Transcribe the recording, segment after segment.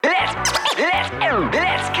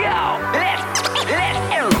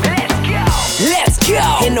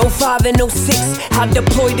05 and '06, I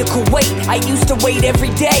deployed to Kuwait. I used to wait every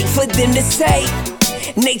day for them to say,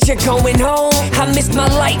 nature going home. I missed my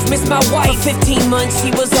life, missed my wife. For 15 months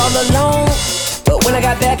she was all alone. But when I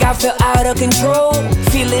got back, I felt out of control.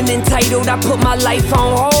 Feeling entitled, I put my life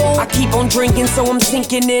on hold. I keep on drinking, so I'm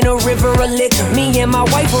sinking in a river of liquor. Me and my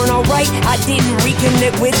wife weren't alright, I didn't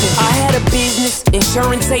reconnect with her. I had a business,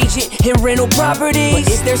 insurance agent, and rental properties.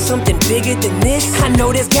 But is there something bigger than this? I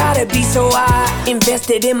know there's gotta be, so I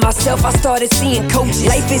invested in myself. I started seeing coaches.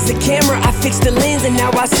 Life is a camera, I fixed the lens, and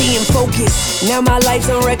now I see in focus. Now my life's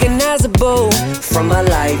unrecognizable from my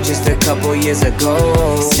life just a couple years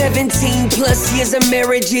ago. 17 plus years of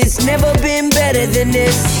marriage, it's never been better than this.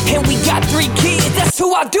 And we got 3 kids, that's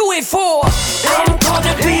who I do it for. I'm called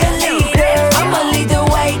to be a leader, I'ma lead the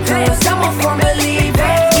way, cause I'm a firm believer.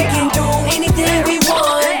 We can do anything we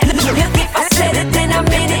want. If I said it, then I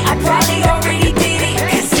meant it, I probably already did it.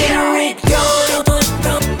 Consider it done.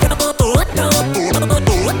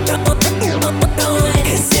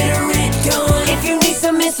 Consider it done. If you need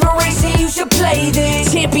some inspiration, you should play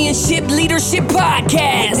this Championship Leadership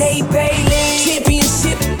Podcast. Nate Bailey.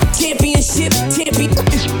 Championship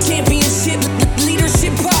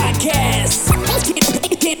Leadership Podcast.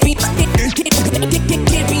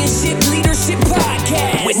 Championship Leadership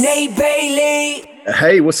Podcast with Nate Bailey.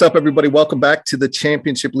 Hey, what's up, everybody? Welcome back to the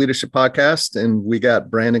Championship Leadership Podcast. And we got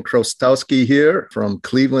Brandon Krostowski here from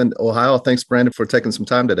Cleveland, Ohio. Thanks, Brandon, for taking some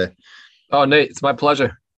time today. Oh, Nate, it's my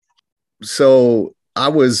pleasure. So I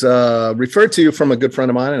was referred to you from a good friend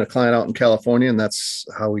of mine and a client out in California, and that's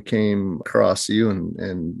how we came across you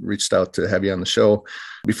and reached out to have you on the show.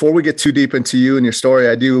 Before we get too deep into you and your story,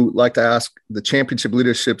 I do like to ask, the Championship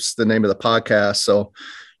Leadership's the name of the podcast. So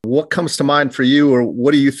what comes to mind for you, or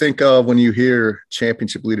what do you think of when you hear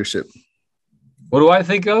championship leadership? What do I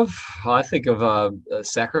think of? I think of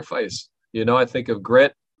sacrifice. I think of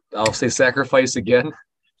grit. I'll say sacrifice again.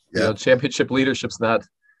 Yeah. Championship leadership's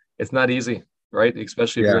it's not easy, right?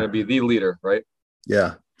 Especially if you're going to be the leader, right?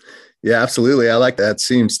 Yeah. Yeah, absolutely. I like that. It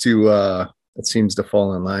seems to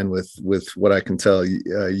fall in line with what I can tell.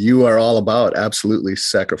 You are all about absolutely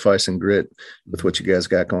sacrifice and grit with what you guys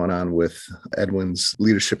got going on with Edwin's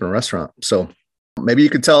Leadership and Restaurant. So maybe you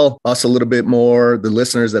could tell us a little bit more, the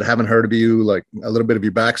listeners that haven't heard of you, like a little bit of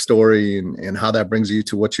your backstory and how that brings you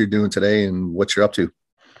to what you're doing today and what you're up to.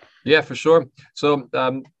 Yeah, for sure. So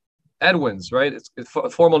Edwin's, right? Its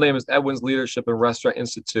formal name is Edwin's Leadership and Restaurant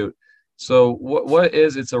Institute. So what it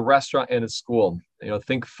is, it's a restaurant and a school.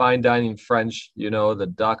 Think fine dining French,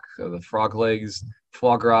 the duck, the frog legs,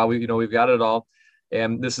 foie gras, we've got it all.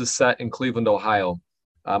 And this is set in Cleveland, Ohio.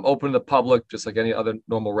 Open to the public, just like any other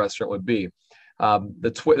normal restaurant would be.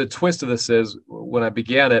 The twist of this is, when I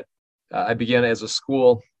began it as a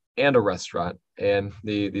school and a restaurant. And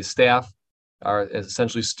the staff are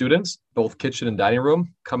essentially students, both kitchen and dining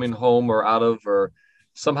room, coming home or out of or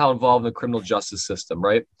somehow involved in the criminal justice system,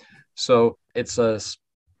 right? So it's a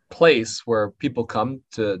place where people come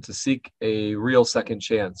to seek a real second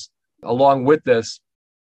chance. Along with this,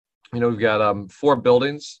 we've got 4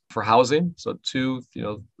 buildings for housing. So 2,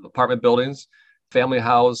 apartment buildings, family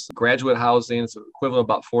house, graduate housing. It's equivalent of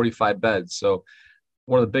about 45 beds. So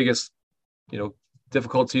one of the biggest,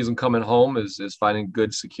 difficulties in coming home is finding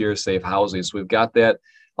good, secure, safe housing. So we've got that.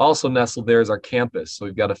 Also nestled there is our campus. So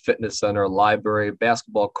we've got a fitness center, a library,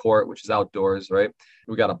 basketball court, which is outdoors, right?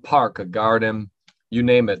 We've got a park, a garden, you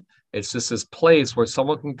name it. It's just this place where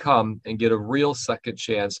someone can come and get a real second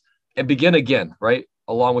chance and begin again, right?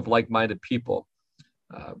 Along with like-minded people.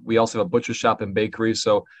 We also have a butcher shop and bakery.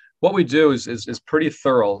 So what we do is pretty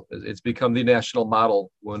thorough. It's become the national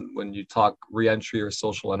model when you talk reentry or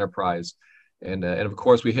social enterprise. And of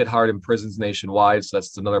course, we hit hard in prisons nationwide. So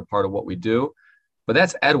that's another part of what we do. But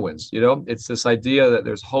that's Edwin's, it's this idea that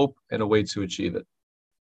there's hope and a way to achieve it.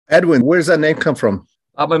 Edwin, where does that name come from?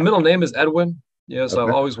 My middle name is Edwin. So Okay.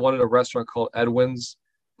 I've always wanted a restaurant called Edwin's.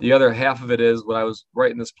 The other half of it is, when I was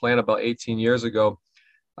writing this plan about 18 years ago,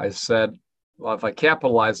 I said, well, if I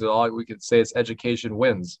capitalize it all, we could say it's education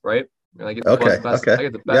wins, right? And I get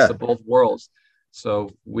the best of both worlds. So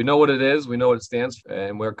we know what it is, we know what it stands for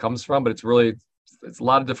and where it comes from, but it's a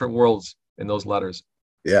lot of different worlds in those letters.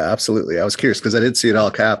 Yeah, absolutely. I was curious because I did see it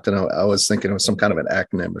all capped, and I was thinking it was some kind of an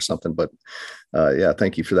acronym or something. But yeah,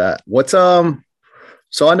 thank you for that. What's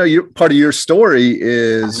so I know part of your story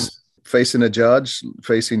is facing a judge,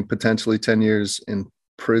 facing potentially 10 years in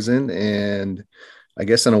prison, and I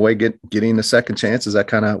guess in a way getting a second chance. Is that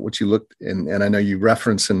kind of what you looked? And I know you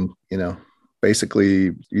reference, and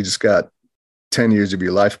basically you just got 10 years of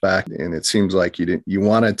your life back, and it seems like you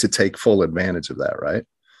wanted to take full advantage of that, right?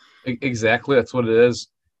 Exactly. That's what it is.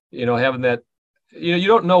 Having that you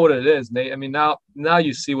don't know what it is, Nate. I mean, now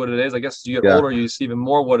you see what it is. I guess as you get older, you see even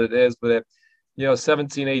more what it is. But at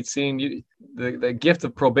 17, 18, the gift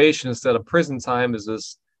of probation instead of prison time is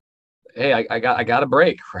this, hey, I got a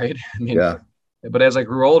break, right? I mean, but as I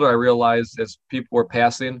grew older, I realized as people were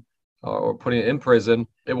passing or putting it in prison,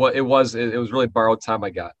 it was really borrowed time I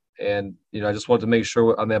got. And, I just wanted to make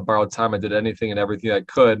sure on that borrowed time, I did anything and everything I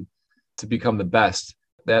could to become the best.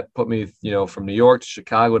 That put me, from New York to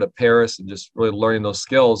Chicago to Paris and just really learning those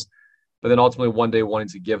skills. But then ultimately one day wanting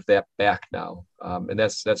to give that back now. And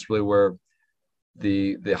that's really where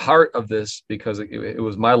the heart of this, because it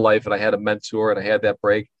was my life and I had a mentor and I had that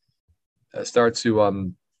break, start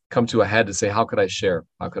to come to a head to say, how could I share?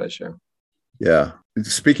 Yeah.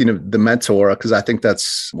 Speaking of the mentor, because I think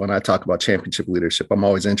that's when I talk about championship leadership, I'm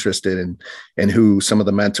always interested in who some of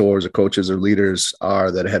the mentors or coaches or leaders are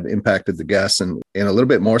that have impacted the guests, and a little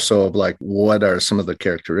bit more so of like, what are some of the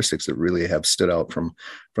characteristics that really have stood out from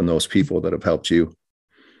those people that have helped you?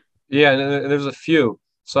 Yeah. And there's a few.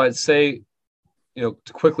 So I'd say, to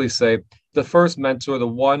quickly say, the first mentor, the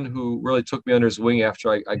one who really took me under his wing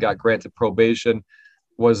after I got granted probation,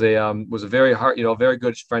 was a very hard, very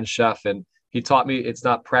good French chef. And he taught me it's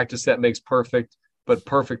not practice that makes perfect, but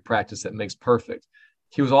perfect practice that makes perfect.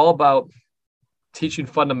 He was all about teaching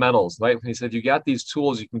fundamentals, right? He said, you got these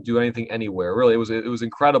tools, you can do anything anywhere. Really, it was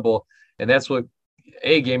incredible. And that's what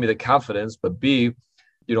A, gave me the confidence, but B,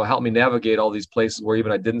 helped me navigate all these places where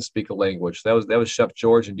even I didn't speak a language. That was Chef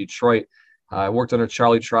George in Detroit. I worked under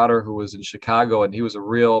Charlie Trotter, who was in Chicago, and he was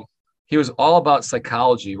all about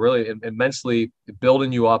psychology, really immensely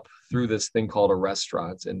building you up through this thing called a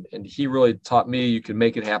restaurant. And he really taught me you can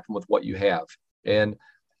make it happen with what you have. And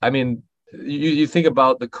I mean, you think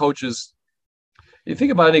about the coaches, you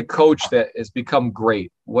think about any coach that has become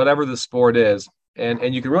great, whatever the sport is,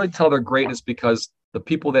 and you can really tell their greatness because the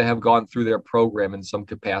people that have gone through their program in some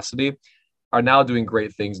capacity are now doing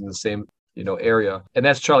great things in the same area. And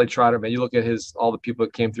that's Charlie Trotter, man. You look at all the people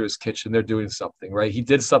that came through his kitchen, they're doing something, right? He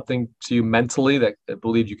did something to you mentally that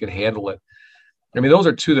believed you could handle it. I mean, those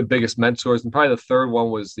are two of the biggest mentors. And probably the third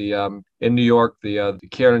one was in New York, the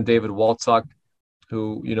Karen and David Waltuck,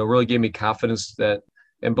 who, really gave me confidence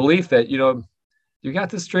and belief that, you got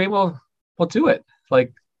this dream, well, do it.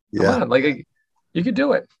 Like, come on, like you could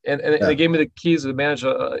do it. And they gave me the keys to manage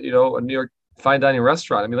a New York fine dining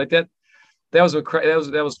restaurant. I mean, like that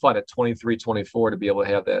was fun at 23, 24 to be able to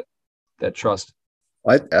have that trust.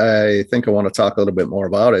 I think I want to talk a little bit more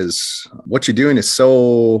about is what you're doing is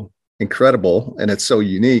so incredible and it's so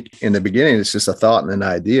unique. In the beginning, it's just a thought and an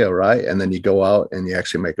idea, right? And then you go out and you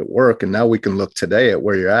actually make it work. And now we can look today at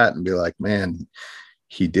where you're at and be like, man,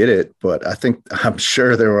 he did it. But I'm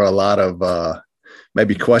sure there were a lot of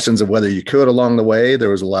maybe questions of whether you could along the way. There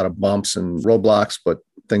was a lot of bumps and roadblocks, but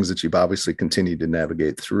things that you've obviously continued to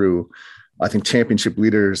navigate through. I think championship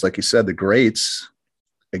leaders, like you said, the greats,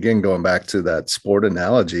 again, going back to that sport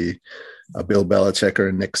analogy, Bill Belichick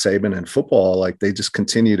and Nick Saban in football, like they just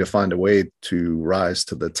continue to find a way to rise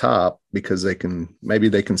to the top because they can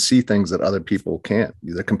see things that other people can't.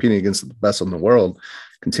 They're competing against the best in the world,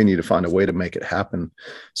 continue to find a way to make it happen.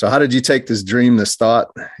 So how did you take this dream, this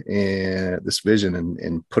thought, and this vision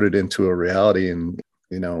and put it into a reality? And,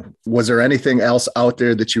 was there anything else out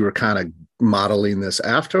there that you were kind of modeling this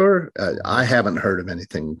after? I haven't heard of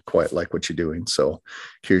anything quite like what you're doing. So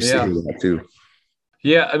curious to hear that too.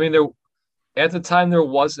 Yeah. I mean, at the time there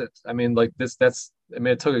wasn't, I mean, like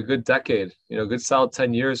it took a good decade, good solid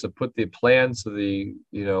 10 years to put the plan to the,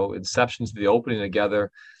 inception to the opening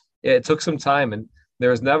together. It took some time and there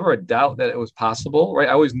was never a doubt that it was possible, right?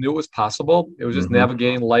 I always knew it was possible. It was just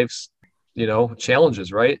navigating life's,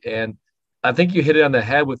 challenges, right? And I think you hit it on the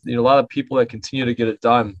head with, a lot of people that continue to get it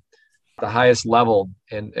done at the highest level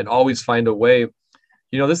and always find a way.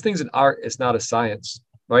 This thing's an art. It's not a science,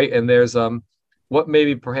 right? And there's what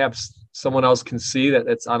maybe perhaps someone else can see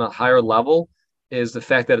that's on a higher level is the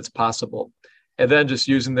fact that it's possible. And then just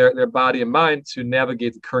using their body and mind to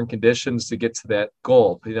navigate the current conditions to get to that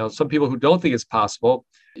goal. Some people who don't think it's possible,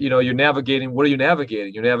 you're navigating, what are you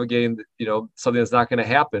navigating? You're navigating, something that's not going to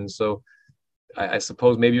happen. So I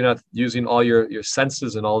suppose maybe you're not using all your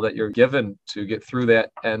senses and all that you're given to get through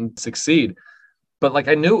that and succeed. But like,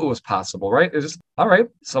 I knew it was possible, right? It's just, all right,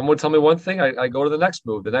 someone would tell me one thing, I go to the next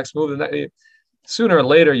move. Sooner or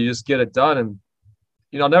later, you just get it done. And,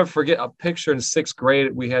 I'll never forget a picture in 6th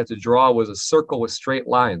grade we had to draw was a circle with straight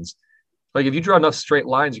lines. Like if you draw enough straight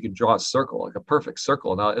lines, you can draw a circle, like a perfect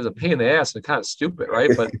circle. Now it's a pain in the ass and kind of stupid,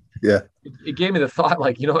 right? But it gave me the thought,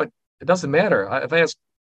 like, it doesn't matter. If I ask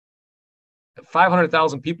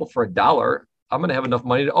 500,000 people for $1, I'm going to have enough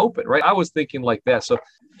money to open, right? I was thinking like that. So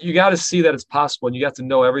you got to see that it's possible, and you got to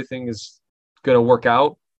know everything is going to work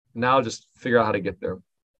out. Now just figure out how to get there.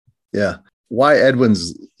 Yeah. Why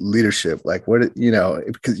Edwin's leadership? Like, what,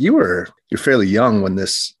 because you're fairly young when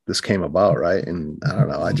this came about, right? And I don't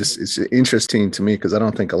know, it's interesting to me because I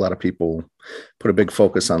don't think a lot of people put a big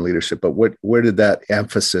focus on leadership, but where did that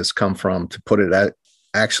emphasis come from to put it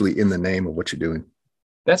actually in the name of what you're doing?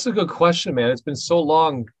 That's a good question, man. It's been so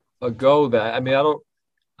long ago that,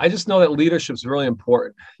 I just know that leadership is really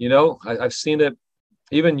important. I've seen it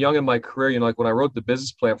even young in my career, like when I wrote the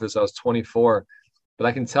business plan for this, I was 24, but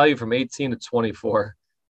I can tell you from 18 to 24,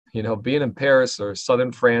 being in Paris or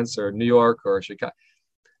Southern France or New York or Chicago,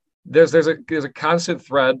 there's a constant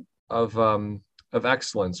thread of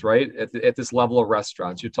excellence, right? At this level of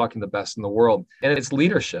restaurants, you're talking the best in the world, and it's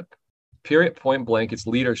leadership, period, point blank. It's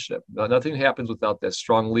leadership. Nothing happens without that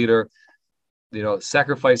strong leader,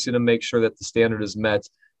 sacrificing to make sure that the standard is met,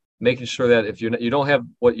 making sure that if you don't have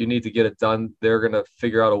what you need to get it done, they're going to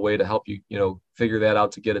figure out a way to help you, figure that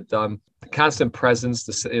out to get it done. The constant presence,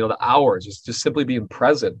 the hours, just simply being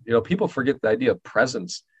present. People forget the idea of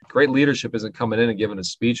presence. Great leadership isn't coming in and giving a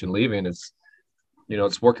speech and leaving. It's,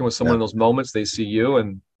 it's working with someone in those moments. They see you,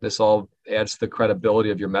 and this all adds to the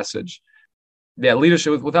credibility of your message. Yeah,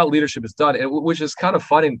 leadership, without leadership, is done. Which is kind of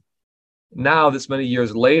funny now, this many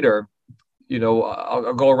years later.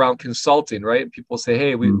 I'll go around consulting, right? People say,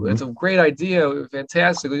 hey, it's a great idea,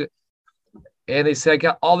 fantastic. And they say, I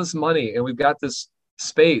got all this money and we've got this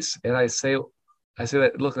space. And I say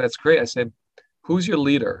that, look, that's great. I said, who's your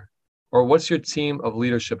leader? Or what's your team of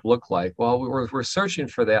leadership look like? Well, we're searching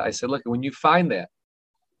for that. I said, look, when you find that,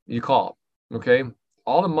 you call, okay?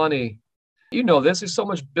 All the money, there's so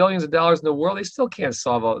much billions of dollars in the world. They still can't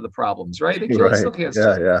solve all the problems, right? They still can't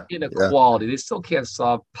solve inequality. They still can't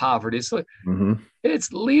solve poverty.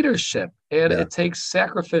 It's leadership, and it takes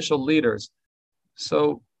sacrificial leaders.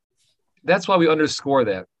 So that's why we underscore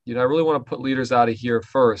that. I really want to put leaders out of here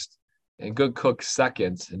first, and good cooks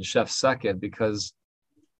second, and chefs second, because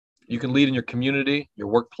you can lead in your community, your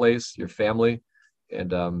workplace, your family,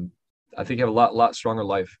 and I think you have a lot stronger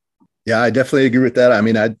life. Yeah, I definitely agree with that.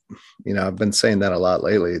 I've been saying that a lot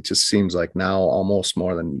lately. It just seems like now almost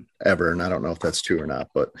more than ever. And I don't know if that's true or not,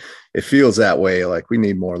 but it feels that way. Like we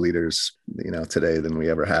need more leaders, today than we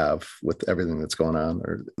ever have with everything that's going on,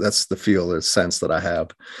 or that's the feel or sense that I have.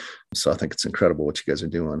 So I think it's incredible what you guys are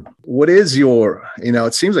doing. What is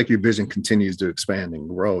it seems like your vision continues to expand and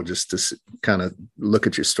grow, just to kind of look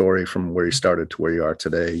at your story from where you started to where you are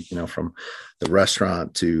today, from the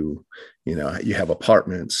restaurant to, you have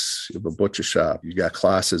apartments, you have a butcher shop, you got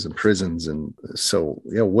classes in prisons. And so,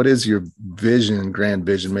 what is your vision, grand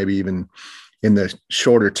vision, maybe even in the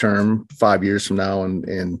shorter term, 5 years from now,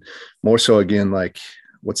 and more so again, like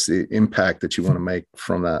what's the impact that you want to make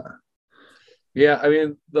from that? Yeah,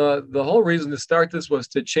 the whole reason to start this was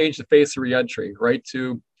to change the face of reentry, right?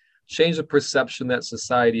 To change the perception that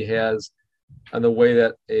society has on the way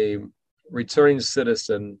that a returning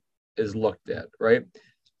citizen is looked at, right?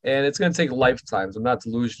 And it's going to take lifetimes. I'm not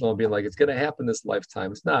delusional being like, it's going to happen this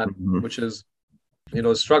lifetime. It's not, which is,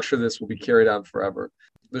 the structure of this will be carried on forever.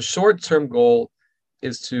 The short-term goal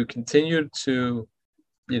is to continue to,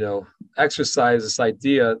 exercise this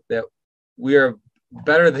idea that we are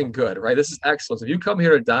better than good, right? This is excellence. If you come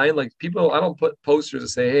here to dine, like people, I don't put posters that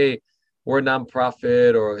say, hey, we're a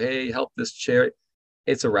nonprofit, or hey, help this charity.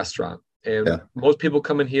 It's a restaurant. And most people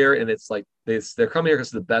come in here and it's like they're coming here because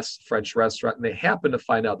it's the best French restaurant, and they happen to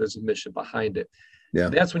find out there's a mission behind it. Yeah.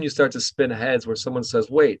 That's when you start to spin heads, where someone says,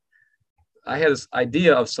 wait, I had this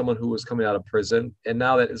idea of someone who was coming out of prison, and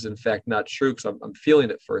now that is in fact not true, because I'm feeling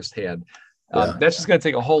it firsthand. That's just going to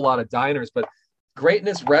take a whole lot of diners, but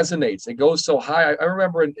greatness resonates. It goes so high. I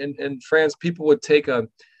remember in France, people would they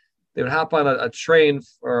would hop on a train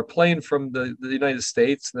or a plane from the United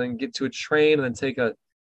States, and then get to a train, and then take a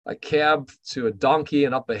cab to a donkey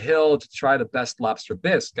and up a hill to try the best lobster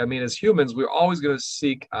bisque. As humans, we're always going to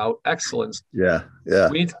seek out excellence. Yeah.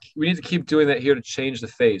 We need to keep doing that here to change the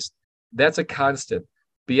face. That's a constant.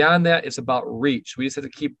 Beyond that, it's about reach. We just have to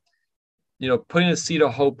keep, putting a seed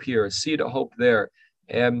of hope here, a seed of hope there.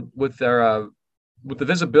 And with the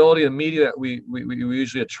visibility and media that we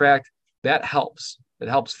usually attract, that helps. It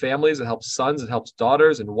helps families, it helps sons, it helps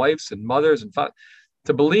daughters and wives and mothers and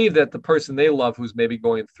to believe that the person they love who's maybe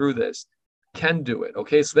going through this can do it.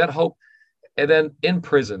 Okay, so that hope. And then in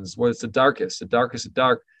prisons, where it's the darkest of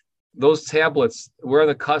dark, those tablets, we're on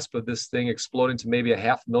the cusp of this thing exploding to maybe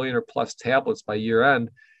 500,000 or plus tablets by year end.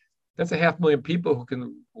 That's 500,000 people who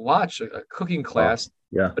can watch a cooking class.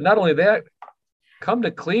 Yeah. But not only that, come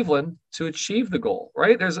to Cleveland to achieve the goal,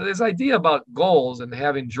 right? There's this idea about goals and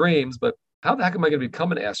having dreams, but how the heck am I going to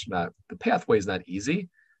become an astronaut? The pathway is not easy.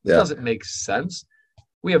 It doesn't make sense.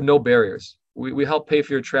 We have no barriers. We help pay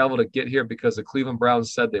for your travel to get here because the Cleveland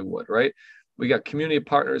Browns said they would, right? We got community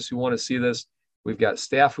partners who want to see this. We've got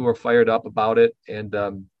staff who are fired up about it. And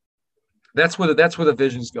that's where the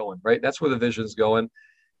vision's going, right? That's where the vision's going.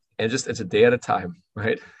 And just, it's a day at a time,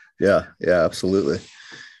 right? Yeah, absolutely.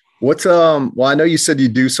 What's well, I know you said you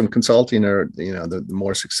do some consulting, or the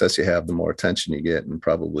more success you have, the more attention you get, and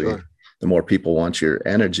probably the more people want your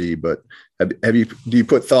energy. But do you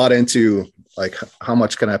put thought into, like, how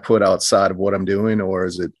much can I put outside of what I'm doing, or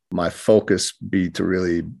is it my focus be to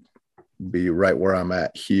really be right where I'm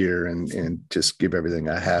at here and just give everything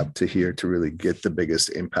I have to here to really get the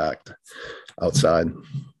biggest impact outside?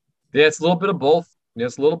 Yeah, it's a little bit of both.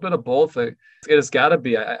 It's a little bit of both. It has got to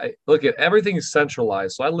be. I look at everything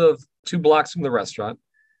centralized. So I live 2 blocks from the restaurant.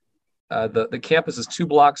 The campus is 2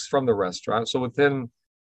 blocks from the restaurant. So within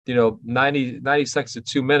 90 seconds to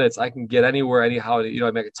 2 minutes, I can get anywhere, anyhow.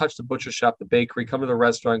 I can touch the butcher shop, the bakery, come to the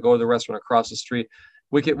restaurant, go to the restaurant across the street.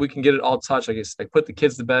 We can get it all touched. I put the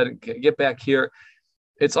kids to bed and get back here.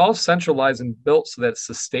 It's all centralized and built so that it's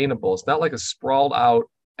sustainable. It's not like a sprawled out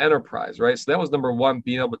enterprise, right? So that was number one,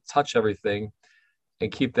 being able to touch everything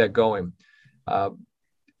and keep that going.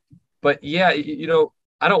 But yeah,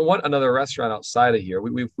 I don't want another restaurant outside of here.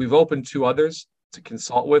 We've opened 2 others to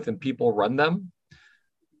consult with, and people run them.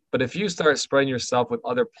 But if you start spreading yourself with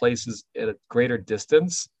other places at a greater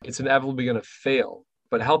distance, it's inevitably going to fail.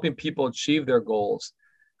 But helping people achieve their goals,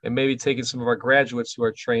 and maybe taking some of our graduates who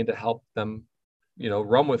are trained to help them,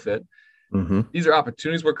 run with it. Mm-hmm. These are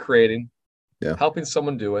opportunities we're creating, helping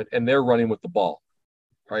someone do it, and they're running with the ball.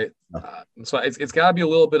 Right. So it's got to be a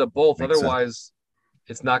little bit of both. Makes Otherwise, sense.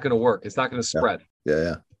 It's not going to work. It's not going to spread.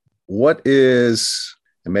 Yeah. What is,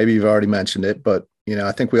 and maybe you've already mentioned it, but,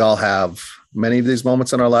 I think we all have many of these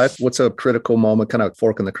moments in our life. What's a critical moment, kind of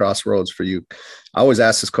fork in the crossroads for you? I always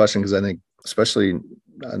ask this question because I think, especially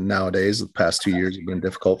nowadays, the past 2 years have been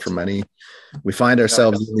difficult for many. We find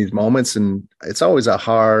ourselves in these moments, and it's always a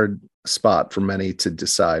hard spot for many to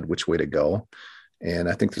decide which way to go. And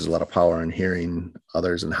I think there's a lot of power in hearing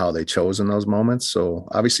others and how they chose in those moments. So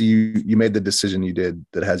obviously you made the decision you did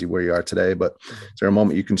that has you where you are today, but is there a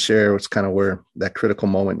moment you can share what's kind of where that critical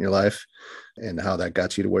moment in your life and how that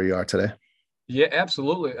got you to where you are today? Yeah,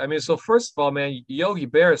 absolutely. I mean, so first of all, man, Yogi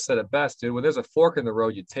Berra said it best, dude. When there's a fork in the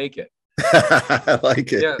road, you take it. I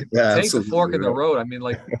like it. Yeah, take the fork in the road. I mean,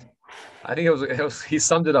 like, I think it was he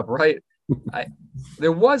summed it up right.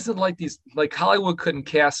 There wasn't like these, like Hollywood couldn't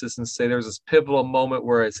cast this and say there's this pivotal moment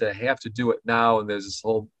where it's I have to do it now. And there's this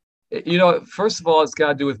whole, first of all, it's got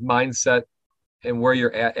to do with mindset and where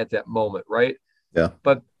you're at that moment. Right. Yeah.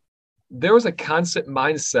 But there was a constant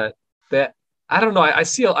mindset that, I don't know. I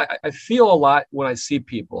feel a lot when I see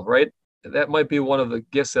people, right? That might be one of the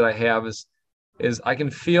gifts that I have is I can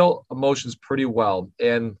feel emotions pretty well.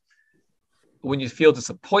 And when you feel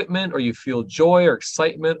disappointment or you feel joy or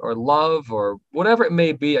excitement or love or whatever it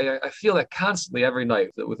may be, I feel that constantly every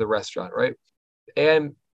night with the restaurant, right?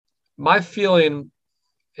 And my feeling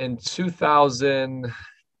in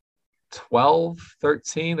 2012,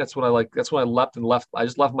 13, that's when I left. I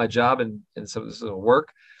just left my job and so this is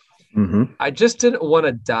work. Mm-hmm. I just didn't want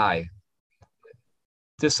to die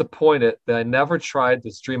disappointed that I never tried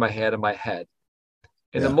this dream I had in my head.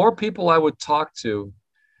 And the more people I would talk to,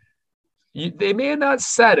 they may have not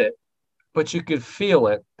said it, but you could feel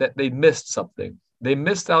it that they missed something. They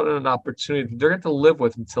missed out on an opportunity they're going to live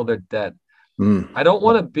with until they're dead. I don't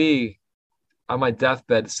want to be on my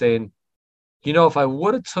deathbed saying, if I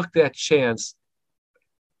would have took that chance,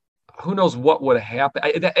 who knows what would have happened.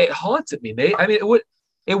 It haunted me.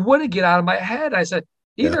 It wouldn't get out of my head. I said,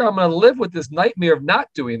 either I'm going to live with this nightmare of not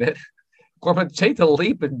doing it, or I'm going to take the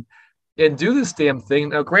leap and do this damn thing.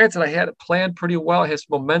 Now, granted, I had it planned pretty well. I had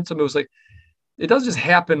some momentum. It was like, it doesn't just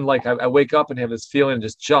happen like I wake up and have this feeling and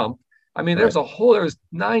just jump. I mean, there was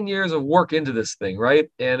 9 years of work into this thing, right?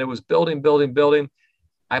 And it was building. But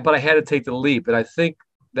I had to take the leap. And I think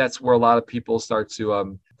that's where a lot of people start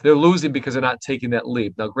to, they're losing because they're not taking that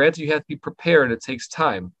leap. Now, granted, you have to be prepared. It takes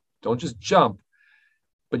time. Don't just jump,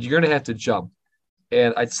 but you're going to have to jump.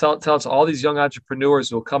 And I tell it to all these young entrepreneurs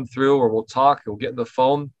who will come through or we'll talk, we'll get on the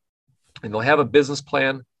phone, and they'll have a business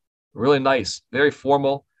plan, really nice, very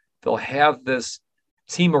formal. They'll have this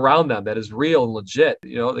team around them that is real and legit.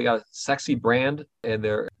 They got a sexy brand and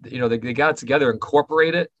they got it together,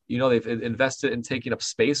 incorporate it. They've invested in taking up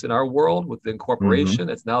space in our world with the incorporation.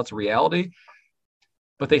 Mm-hmm. It's a reality.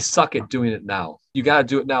 but they suck at doing it now. You got to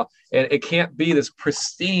do it now. And it can't be this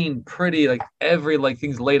pristine, pretty, like every, like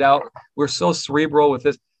things laid out. We're so cerebral with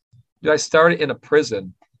this. I started in a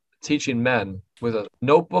prison teaching men with a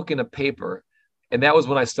notebook and a paper. And that was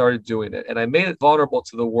when I started doing it. And I made it vulnerable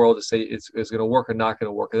to the world to say it's going to work or not going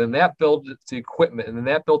to work. And then that built the equipment, and then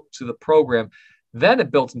that built to the program. Then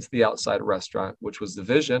it built into the outside restaurant, which was the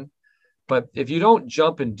vision. But if you don't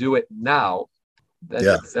jump and do it now,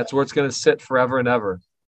 that's where it's going to sit forever and ever.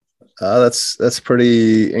 That's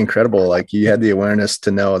pretty incredible. Like, you had the awareness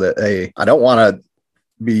to know that, hey, I don't want to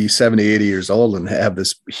be 70, 80 years old and have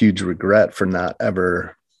this huge regret for not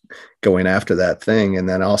ever going after that thing. And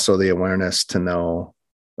then also the awareness to know,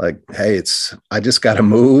 like, hey, I just got to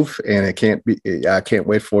move, and I can't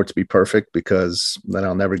wait for it to be perfect, because then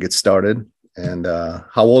I'll never get started. And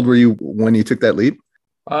how old were you when you took that leap?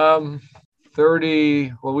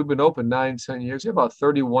 30. Well, we've been open 9-10 years. Yeah, about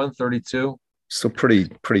 31, 32. So pretty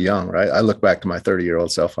young, right? I look back to my 30-year-old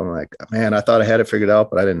self. I'm like, man, I thought I had it figured out,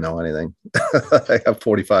 but I didn't know anything. I have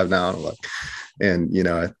 45 now. And I'm like, and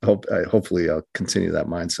hopefully I'll continue that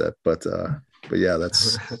mindset. But yeah,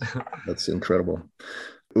 that's incredible.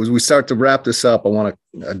 As we start to wrap this up, I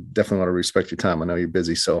definitely want to respect your time. I know you're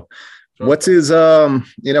busy. So sure. What is,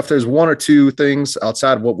 if there's one or two things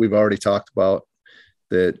outside of what we've already talked about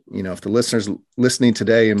that, if the listeners listening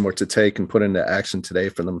today and were to take and put into action today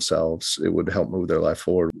for themselves, it would help move their life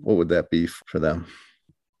forward, what would that be for them?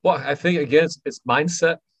 Well, I think, again, it's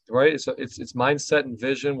mindset, right? So it's mindset and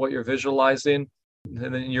vision, what you're visualizing,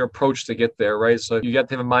 and then your approach to get there, right? So you got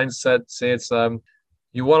to have a mindset, say it's,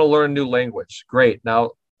 you want to learn a new language. Great.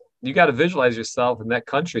 Now you got to visualize yourself in that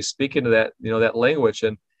country, speaking to that, that language.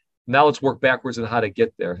 And now let's work backwards on how to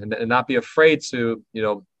get there, and not be afraid to,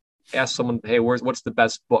 ask someone, hey, what's the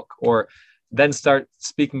best book? Or then start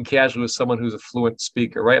speaking casually with someone who's a fluent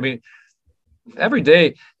speaker, right? I mean, every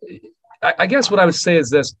day, I guess what I would say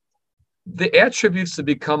is this: the attributes to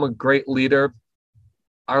become a great leader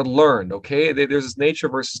are learned, okay? There's this nature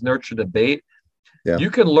versus nurture debate. Yeah.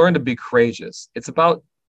 You can learn to be courageous. It's about,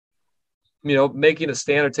 making a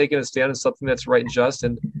stand or taking a stand on something that's right and just,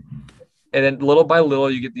 and then little by little,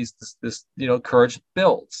 you get this courage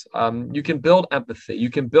builds. You can build empathy. You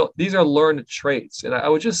can build, these are learned traits. And I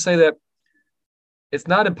would just say that it's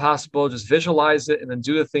not impossible. Just visualize it and then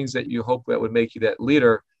do the things that you hope that would make you that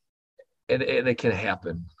leader. And it can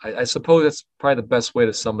happen. I suppose that's probably the best way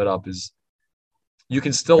to sum it up is you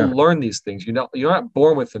can still learn these things. You're not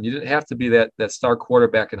born with them. You didn't have to be that star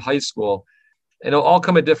quarterback in high school. And it'll all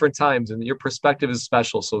come at different times, and your perspective is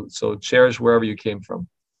special. So cherish wherever you came from.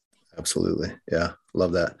 Absolutely. Yeah.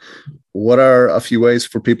 Love that. What are a few ways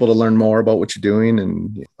for people to learn more about what you're doing?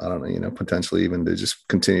 And I don't know, potentially even to just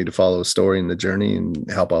continue to follow the story and the journey and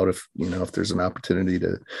help out if there's an opportunity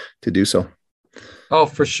to do so. Oh,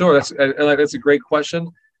 for sure. That's a great question.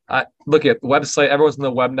 Look at the website. Everyone's on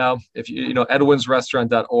the web now. If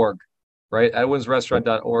edwinsrestaurant.org, right?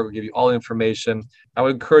 edwinsrestaurant.org will give you all the information. I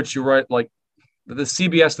would encourage you, right? Like, the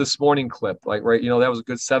CBS This Morning clip, that was a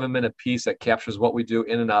good 7-minute piece that captures what we do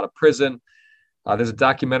in and out of prison. There's a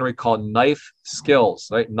documentary called Knife Skills,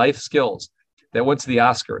 right? Knife Skills, that went to the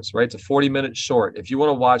Oscars, right? It's a 40-minute short. If you want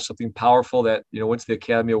to watch something powerful that, went to the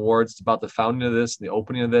Academy Awards, it's about the founding of this and the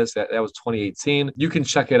opening of this, that was 2018. You can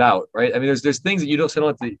check it out, right? I mean, there's things that you don't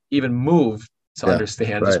have to even move to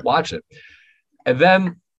understand, right. Just watch it. And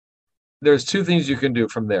then there's two things you can do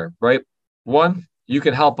from there, right? One, you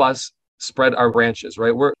can help us spread our branches,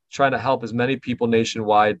 right? We're trying to help as many people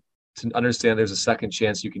nationwide to understand there's a second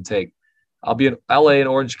chance you can take. I'll be in LA and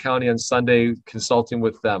Orange County on Sunday consulting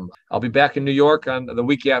with them. I'll be back in New York on the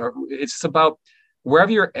weekend. It's just about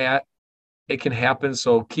wherever you're at, it can happen.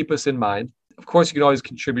 So keep us in mind. Of course, you can always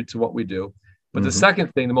contribute to what we do. But the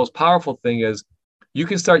second thing, the most powerful thing is you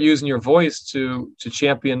can start using your voice to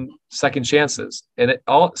champion second chances. And it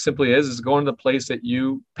all simply is going to the place that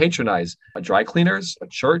you patronize, a dry cleaners, a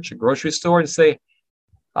church, a grocery store, and say,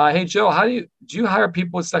 hey, Joe, do you hire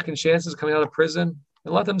people with second chances coming out of prison?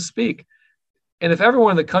 And let them speak. And if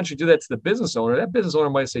everyone in the country do that to the business owner, that business owner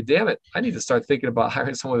might say, damn it, I need to start thinking about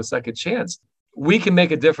hiring someone with a second chance. We can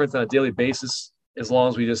make a difference on a daily basis as long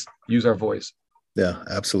as we just use our voice. Yeah,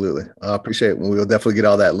 absolutely. I appreciate it. We'll definitely get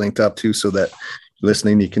all that linked up too, so that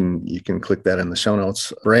listening, you can click that in the show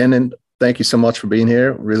notes. Brandon, thank you so much for being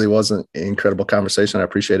here. It really was an incredible conversation. I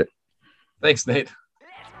appreciate it. Thanks, Nate.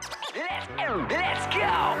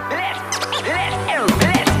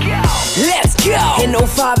 Let's go. In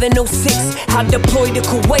 05 and 06, I deployed to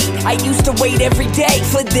Kuwait. I used to wait every day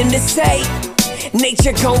for them to say,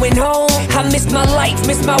 nature going home. I missed my life,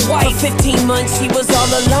 missed my wife. 15 months, she was all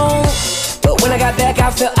alone. But when I got back,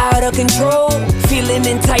 I felt out of control. Feeling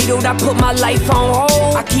entitled, I put my life on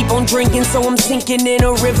hold. I keep on drinking, so I'm sinking in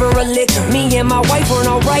a river of liquor. Me and my wife weren't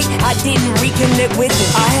alright, I didn't reconnect with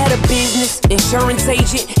it. I had a business, insurance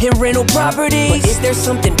agent, and rental properties. But is there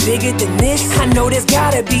something bigger than this? I know there's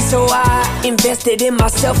gotta be, so I invested in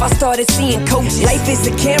myself. I started seeing coaches. Life is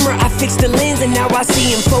a camera, I fixed the lens, and now I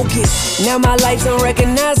see in focus. Now my life's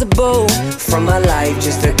unrecognizable from my life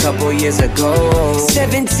just a couple years ago.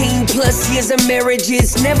 17 plus years of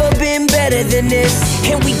marriages, never been better than this.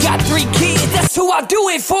 And we got 3 kids, that's who I do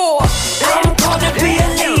it for. I'm called to be a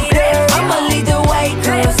leader, I'ma lead the way,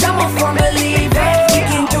 cause I'm a firm believer. We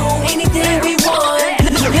can do anything we want.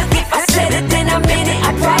 If I said it, then I meant it,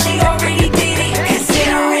 I probably already did it.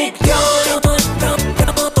 Consider it done.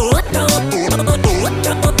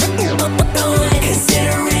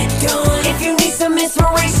 Consider it done. If you need some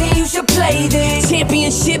inspiration, you should play this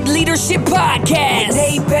Championship Leadership Podcast with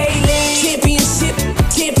Nate Bailey.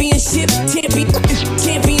 Championship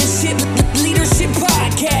Leadership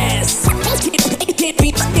Podcast.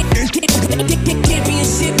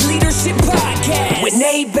 Championship Leadership Podcast with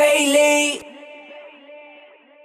Nate Bailey.